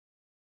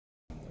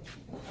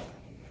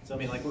So I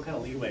mean, like, what kind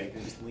of leeway? Can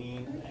you just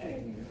lean?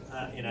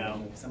 You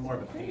know, I'm more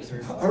of a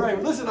pacer. All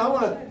right, listen, I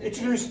want to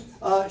introduce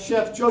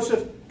Chef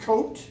Joseph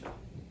Cote.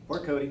 Or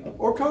Cody.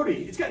 Or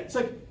Cody. It's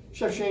like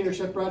Chef Cheyne or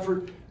Chef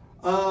Bradford.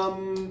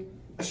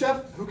 A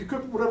chef who can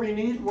cook whatever you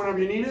need, whenever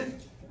you need it.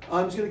 He's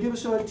going to give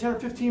us 10 or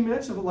 15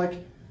 minutes of like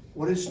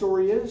what his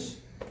story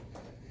is,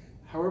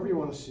 however you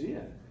want to see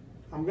it.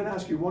 I'm going to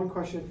ask you one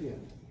question at the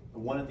end.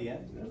 One at the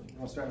end? You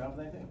want to start off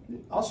with anything?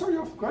 I'll start you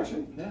off with a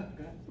question. Yeah,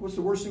 go ahead. What's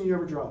the worst thing you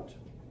ever dropped?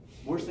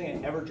 Worst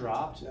thing I ever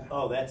dropped? Yeah.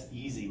 Oh, that's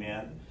easy,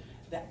 man.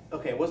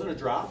 Okay, it wasn't a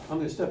drop. I'm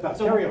going to step back.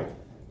 So, carry on.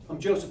 I'm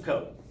Joseph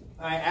Cote.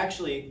 I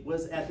actually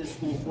was at this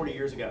school 40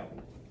 years ago.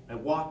 I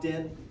walked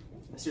in,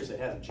 seriously,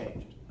 it hasn't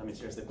changed. I mean,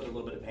 seriously, I put a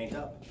little bit of paint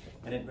up.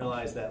 I didn't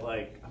realize that,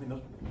 like, I mean,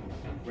 those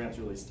ramps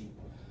are really steep.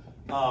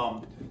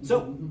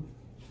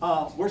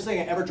 Worst thing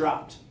I ever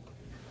dropped.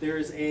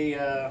 There's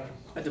a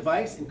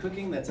device in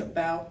cooking that's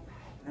about,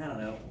 I don't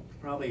know,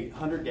 probably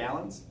 100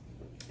 gallons,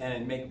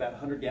 and make about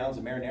 100 gallons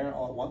of marinara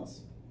all at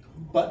once.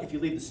 But if you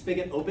leave the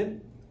spigot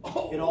open,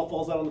 it all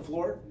falls out on the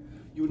floor.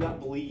 You would not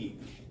believe.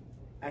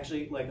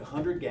 Actually, like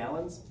 100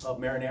 gallons of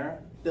marinara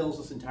fills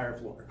this entire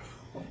floor.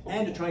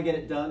 And to try and get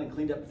it done and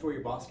cleaned up before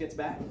your boss gets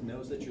back,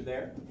 knows that you're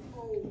there,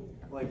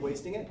 like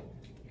wasting it.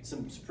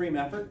 Some supreme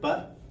effort,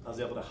 but I was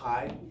able to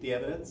hide the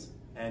evidence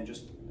and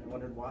just I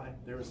wondered why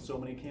there was so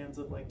many cans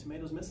of like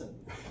tomatoes missing.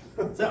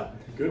 So,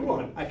 good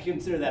one. I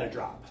consider that a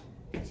drop.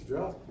 It's a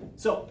drop.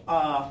 So,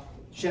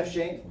 Chef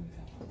Cheyne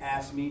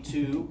asked me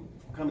to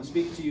come and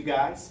speak to you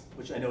guys,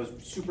 which I know is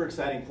super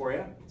exciting for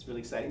you. It's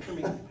really exciting for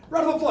me.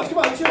 Round of applause. Come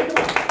on, cheer, come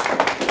on.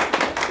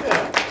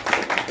 Yeah.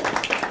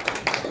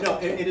 No,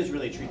 it is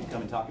really a treat to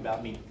come and talk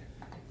about me.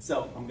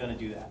 So I'm going to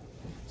do that.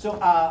 So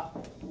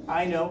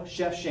I know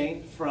Chef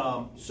Cheyne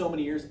from so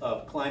many years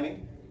of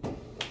climbing.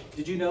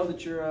 Did you know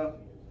that your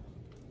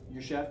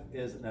chef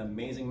is an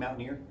amazing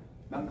mountain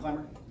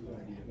climber?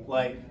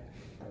 Like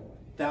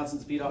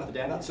thousands of feet off the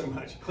deck? Not so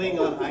much. Clinging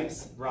on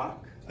ice,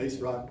 rock. Ice,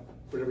 rock,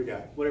 whatever you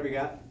got. Whatever you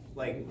got.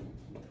 Like,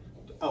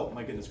 oh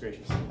my goodness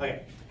gracious.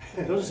 Okay,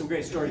 those are some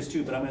great stories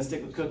too, but I'm going to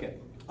stick with cooking.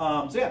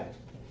 So yeah,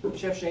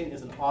 Chef Cheyne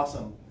is an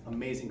awesome,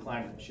 amazing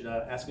climber. You should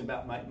ask him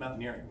about my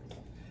mountaineering,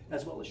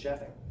 as well as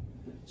chefing.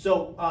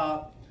 So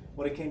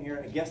what I came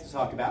here, I guess, to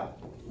talk about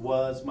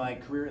was my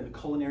career in the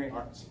culinary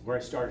arts, where I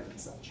started and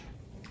such.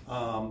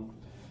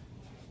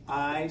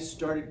 I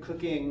started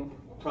cooking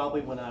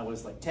probably when I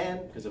was like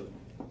 10, because I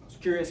was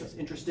curious, I was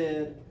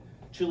interested.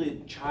 Julia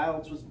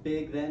Childs was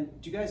big then.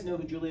 Do you guys know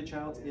who Julia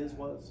Childs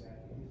was?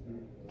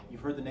 You've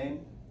heard the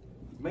name?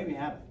 Maybe you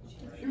haven't.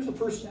 She was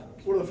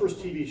one of the first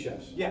TV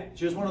chefs. Yeah,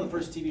 she was one of the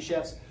first TV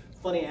chefs.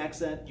 Funny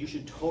accent. You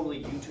should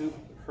totally YouTube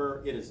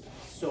her. It is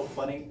so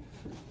funny.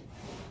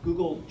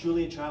 Google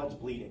Julia Childs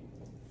bleeding.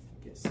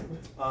 Yes.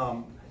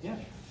 Yeah,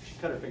 she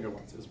cut her finger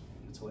once.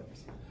 It's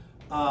hilarious.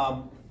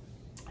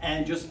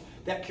 And just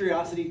that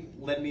curiosity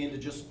led me into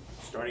just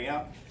starting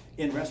out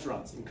in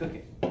restaurants and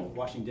cooking,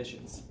 washing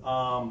dishes.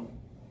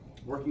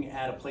 Working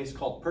at a place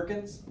called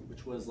Perkins,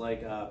 which was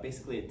like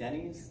basically a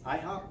Denny's,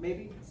 IHOP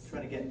maybe,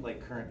 trying to get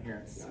like current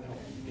here.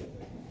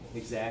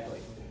 Exactly.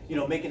 You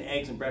know, making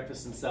eggs and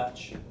breakfast and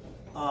such.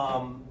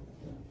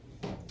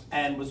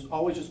 And was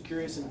always just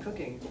curious in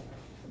cooking.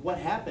 What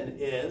happened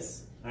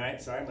is, all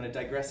right, sorry, I'm going to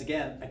digress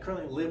again. I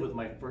currently live with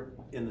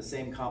in the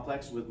same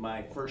complex with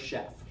my first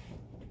chef,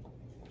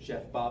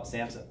 Chef Bob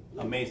Sampson,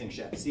 amazing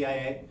chef,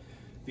 CIA,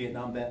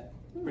 Vietnam vet,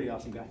 pretty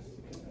awesome guy.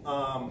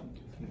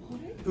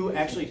 Who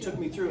actually took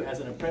me through as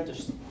an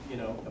apprentice,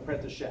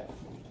 apprentice chef,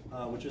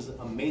 which is an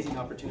amazing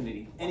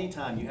opportunity.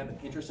 Anytime you have an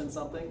interest in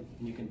something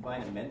and you can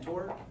find a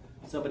mentor,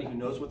 somebody who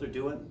knows what they're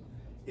doing,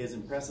 is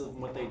impressive in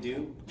what they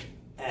do,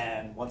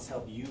 and wants to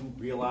help you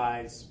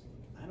realize,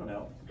 I don't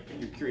know,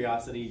 your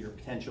curiosity, your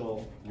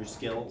potential, your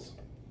skills,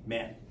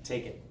 man,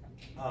 take it.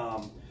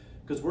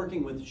 Because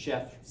working with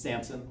Chef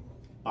Sampson,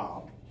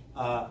 Bob,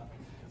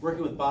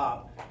 working with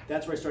Bob,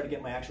 that's where I started to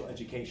get my actual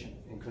education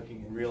in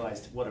cooking and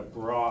realized what a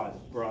broad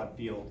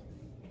field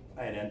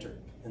I had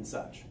entered and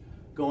such.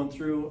 Going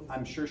through,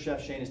 I'm sure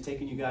Chef Cheyne has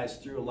taken you guys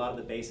through a lot of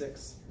the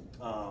basics,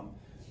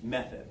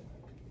 method,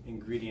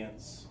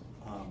 ingredients,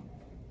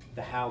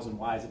 the hows and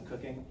whys of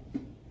cooking.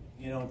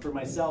 And for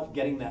myself,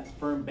 getting that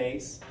firm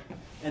base,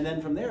 and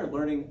then from there,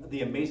 learning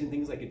the amazing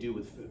things I could do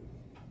with food.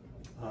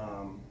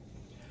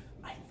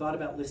 I thought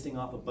about listing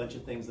off a bunch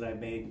of things that I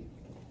made,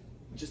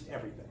 just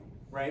everything,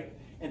 right?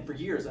 And for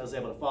years, I was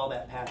able to follow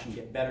that passion,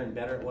 get better and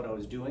better at what I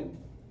was doing.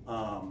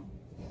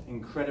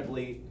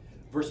 Incredibly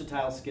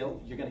versatile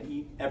skill. You're going to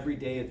eat every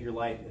day of your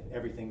life if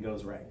everything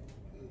goes right,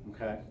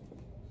 okay?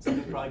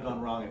 Something's probably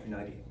gone wrong if you're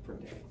not eating for a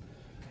day.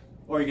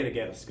 Or you're going to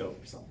get a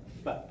scope or something.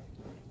 But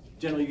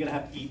generally, you're going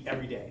to have to eat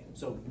every day.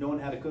 So knowing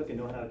how to cook and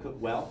knowing how to cook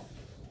well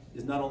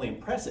is not only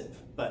impressive,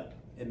 but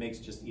it makes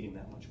just eating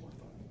that much more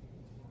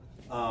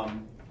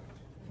fun.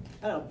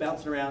 I don't know,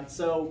 bouncing around.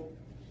 So,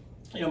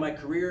 my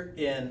career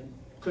in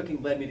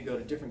cooking led me to go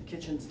to different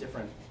kitchens,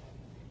 different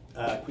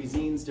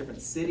cuisines,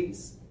 different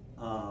cities,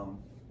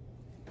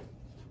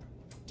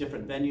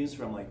 different venues,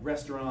 from like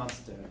restaurants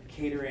to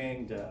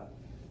catering to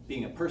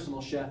being a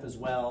personal chef as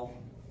well.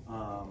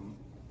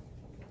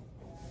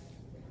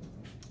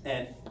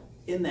 And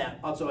in that,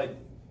 also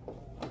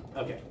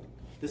okay,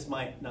 this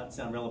might not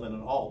sound relevant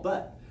at all,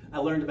 but I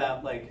learned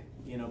about like,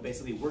 you know,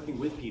 basically working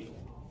with people,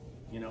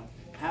 you know,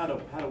 how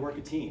to work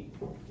a team,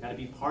 how to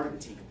be part of a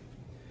team,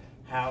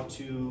 how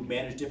to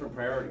manage different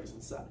priorities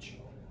and such.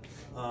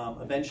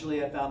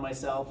 Eventually I found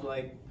myself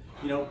like,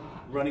 you know,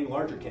 running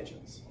larger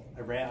kitchens.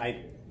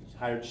 I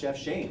hired Chef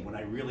Cheyne when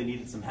I really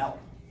needed some help.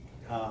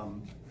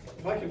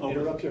 If I can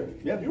interrupt here,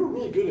 yeah. You were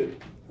really good at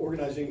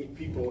organizing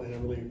people in a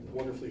really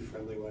wonderfully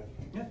friendly way.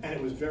 Yeah. And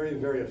it was very,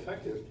 very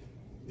effective.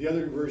 The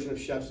other version of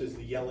chefs is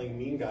the yelling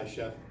mean guy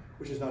chef,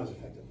 which is not as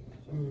effective.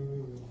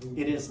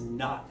 It is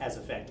not as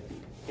effective.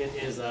 It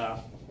is,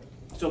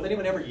 so if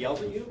anyone ever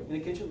yells at you in the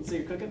kitchen, let's say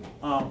you're cooking,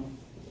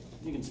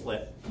 you can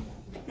split,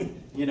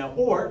 you know,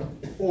 or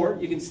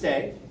you can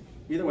stay,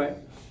 either way.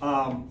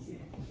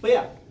 But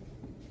yeah,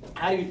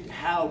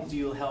 how do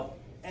you help,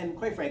 and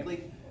quite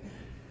frankly,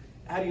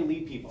 how do you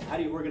lead people? How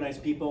do you organize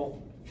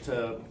people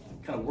to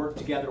kind of work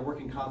together,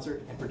 work in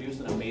concert, and produce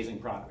an amazing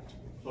product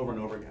over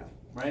and over again,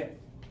 right?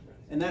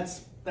 And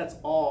that's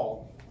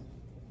all,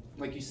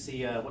 like you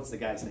see, what's the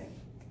guy's name?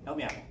 Help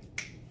me out.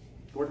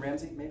 Gordon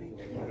Ramsay, maybe?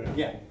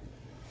 Yeah.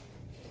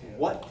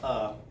 What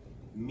a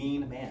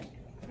mean man.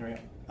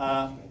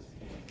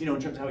 You know,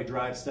 in terms of how he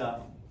drives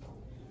stuff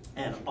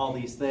and all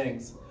these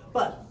things.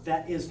 But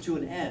that is to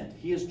an end.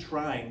 He is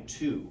trying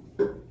to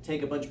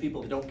take a bunch of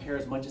people that don't care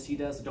as much as he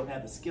does, that don't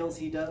have the skills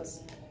he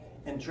does,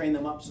 and train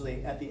them up so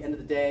they, at the end of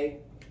the day,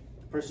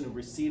 the person who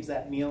receives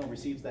that meal and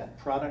receives that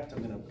product,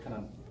 I'm going to kind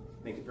of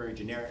make it very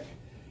generic,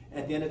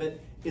 at the end of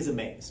it is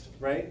amazed,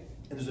 right?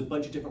 And there's a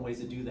bunch of different ways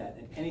to do that.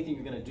 And anything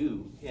you're going to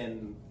do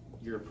in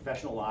your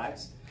professional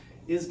lives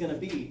is going to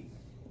be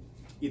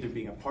either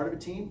being a part of a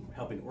team,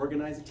 helping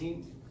organize a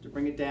team, to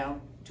bring it down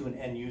to an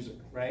end user,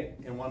 right?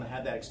 And want to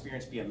have that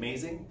experience be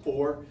amazing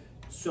or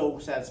so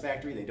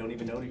satisfactory they don't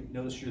even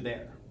notice you're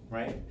there,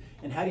 right?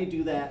 And how do you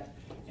do that?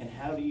 And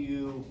how do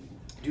you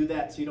do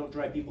that so you don't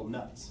drive people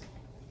nuts?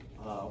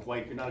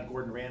 Like you're not a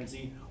Gordon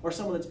Ramsay or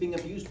someone that's being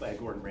abused by a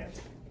Gordon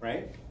Ramsay,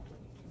 right?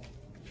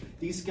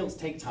 These skills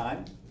take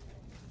time.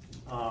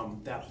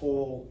 That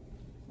whole,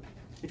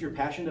 if you're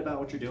passionate about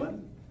what you're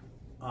doing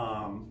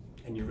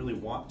and you really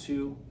want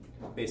to,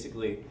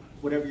 basically,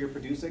 whatever you're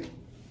producing,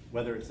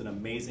 whether it's an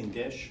amazing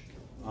dish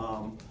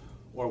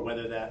or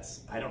whether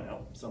that's, I don't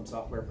know, some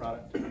software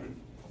product, can't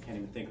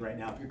even think right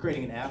now. If you're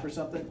creating an app or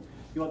something,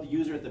 you want the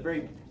user at the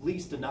very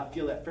least to not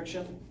feel that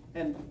friction,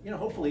 and you know,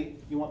 hopefully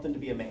you want them to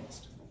be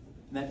amazed.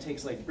 And that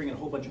takes like bringing a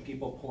whole bunch of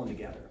people pulling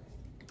together.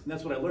 And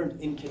that's what I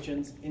learned in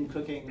kitchens, in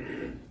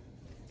cooking.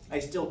 I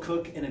still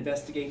cook and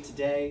investigate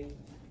today.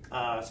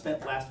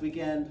 Spent last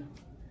weekend,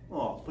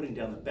 putting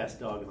down the best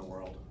dog in the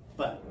world,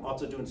 but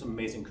also doing some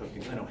amazing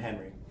cooking. I know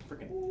Henry,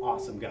 freaking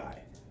awesome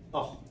guy.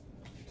 Oh,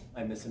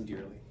 I miss him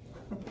dearly.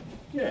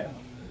 Yeah.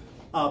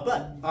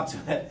 But also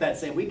that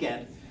same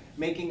weekend,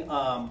 making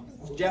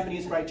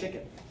Japanese fried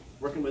chicken,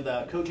 working with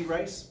Koji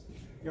rice.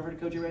 You ever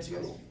heard of Koji rice, you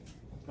guys?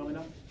 Probably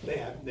not. They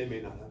have. They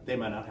may not have. They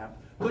might not have.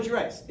 Koji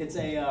rice. It's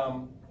a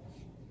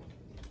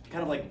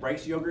kind of like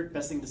rice yogurt.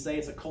 Best thing to say.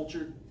 It's a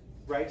cultured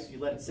rice. You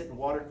let it sit in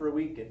water for a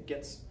week. It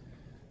gets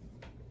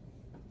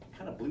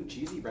kind of blue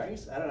cheesy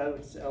rice. I don't know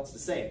what else to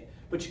say it.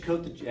 But you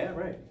coat the, yeah,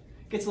 right.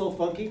 Gets a little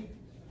funky.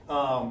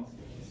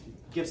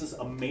 Gives us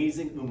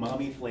amazing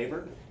umami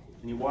flavor.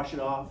 And you wash it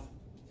off.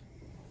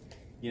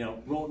 You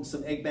know, roll it in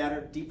some egg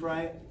batter, deep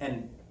fry it,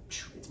 and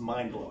it's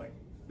mind blowing.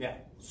 Yeah,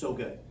 so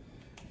good.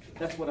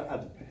 That's what I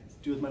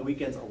do with my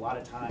weekends a lot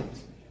of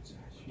times.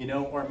 You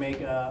know, or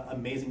make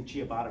amazing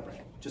ciabatta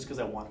bread just because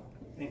I want it,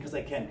 and because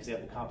I can, because I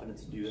have the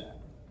confidence to do that.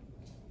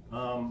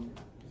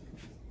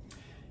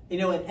 You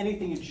know, and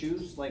anything you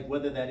choose, like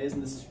whether that is,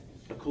 and this is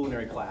a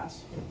culinary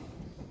class,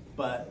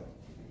 but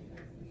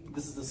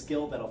this is a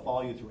skill that'll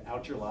follow you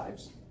throughout your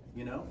lives.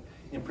 You know,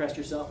 impress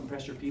yourself,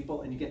 impress your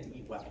people, and you get to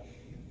eat well.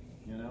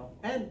 You know,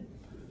 and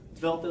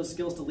develop those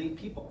skills to lead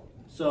people.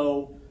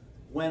 So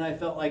when I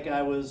felt like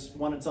I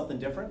wanted something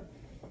different,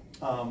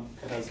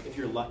 because if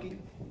you're lucky,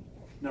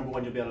 number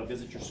one, you'll be able to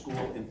visit your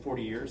school in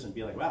 40 years and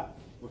be like, wow,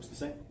 looks the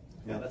same.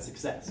 Yeah, that's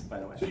success, by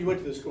the way. So you went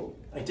to the school?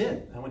 I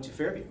did. I went to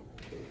Fairview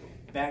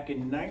back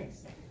in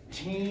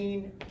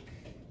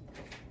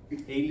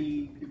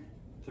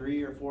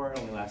 1983 or 4. It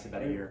only lasted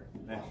about a year.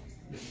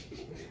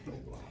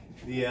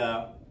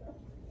 Yeah.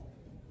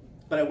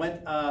 But I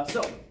went,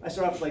 so I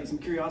started off with like some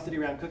curiosity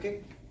around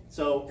cooking.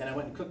 So, and I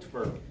went and cooked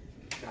for,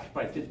 gosh,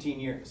 probably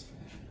 15 years.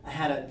 I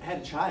had a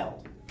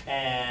child,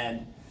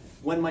 and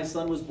when my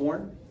son was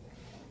born,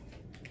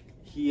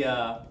 he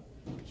had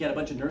a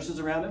bunch of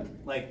nurses around him,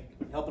 like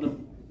helping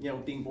him, you know,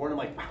 being born. I'm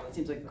like, wow, that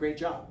seems like a great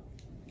job.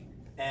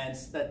 And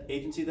it's that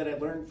agency that I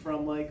learned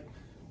from like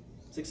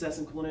success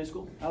in culinary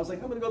school. I was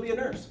like, I'm gonna go be a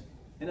nurse.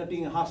 Ended up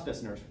being a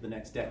hospice nurse for the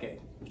next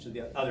decade, which is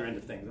the other end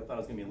of things. I thought I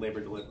was gonna be in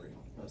labor delivery.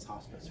 I was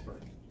hospice for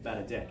about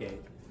a decade.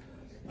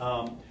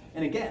 And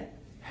again,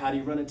 how do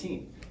you run a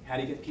team? How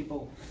do you get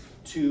people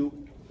to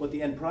what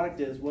the end product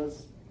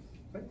was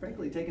quite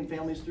frankly, taking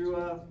families through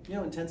you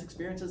know, intense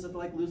experiences of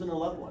like losing a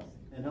loved one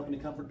and helping to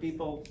comfort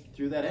people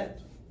through that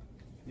end.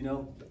 You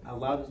know,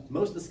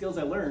 most of the skills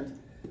I learned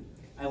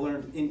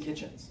in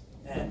kitchens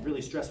and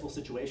really stressful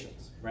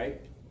situations,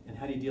 right? And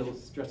how do you deal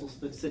with stressful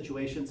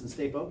situations and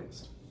stay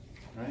focused,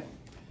 right?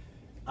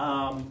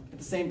 At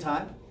the same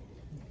time,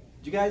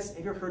 have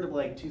you ever heard of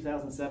like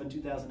 2007,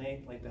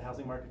 2008, like the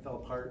housing market fell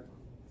apart,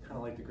 kind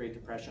of like the Great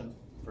Depression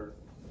for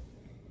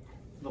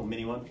a little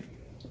mini one?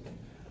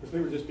 Because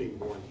we were just being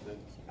born then.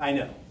 I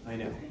know.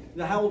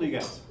 Now, how old are you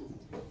guys?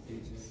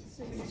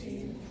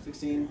 16.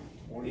 16?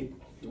 40?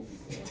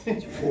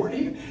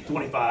 40?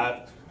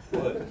 25.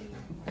 What?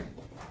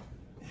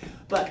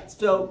 But,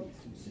 so,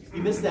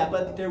 you missed that,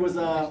 but there was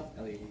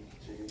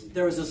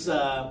this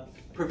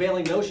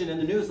prevailing notion in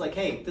the news like,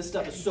 hey, this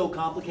stuff is so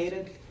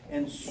complicated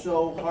and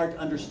so hard to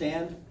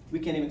understand, we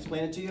can't even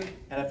explain it to you.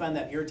 And I find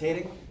that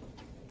irritating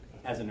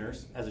as a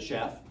nurse, as a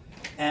chef.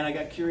 And I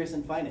got curious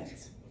in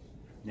finance.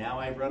 Now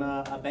I run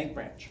a bank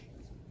branch.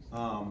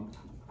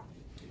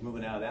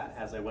 Moving out of that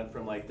as I went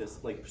from like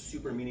this like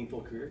super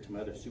meaningful career to my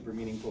other super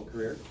meaningful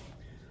career.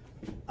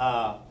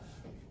 Now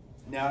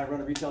I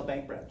run a retail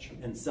bank branch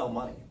and sell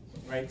money,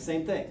 right?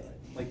 Same thing.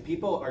 Like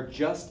people are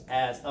just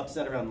as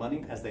upset around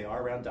money as they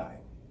are around dying,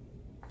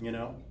 you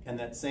know? And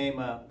that same,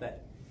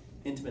 that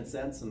intimate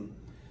sense and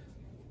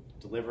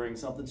delivering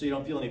something so you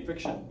don't feel any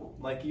friction.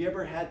 Like you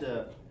ever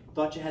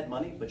thought you had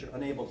money but you're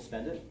unable to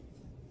spend it?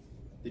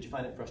 Did you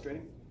find it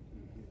frustrating?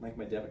 Like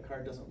my debit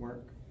card doesn't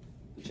work,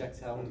 the check's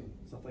held,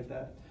 stuff like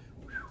that.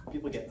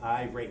 People get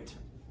irate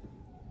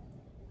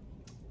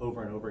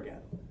over and over again.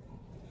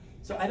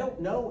 So I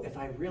don't know if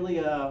I really,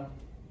 so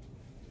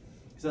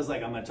it's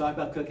like, I'm gonna talk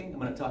about cooking, I'm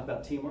gonna talk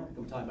about teamwork, I'm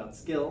gonna talk about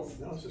skills.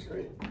 No, this is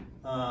great.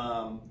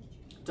 Talk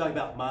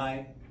about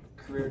my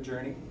career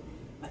journey.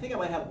 I think I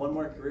might have one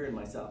more career in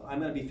myself. I'm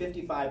gonna be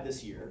 55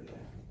 this year,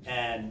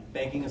 and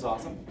banking is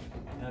awesome,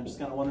 and I'm just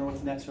gonna wonder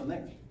what's next from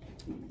there.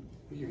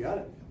 You got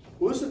it.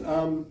 Well,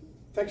 listen,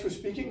 thanks for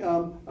speaking.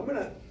 I'm going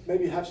to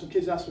maybe have some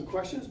kids ask some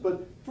questions,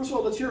 but first of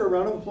all, let's hear a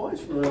round of applause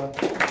for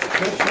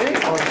Chef Cheyne,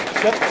 our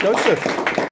Chef Joseph.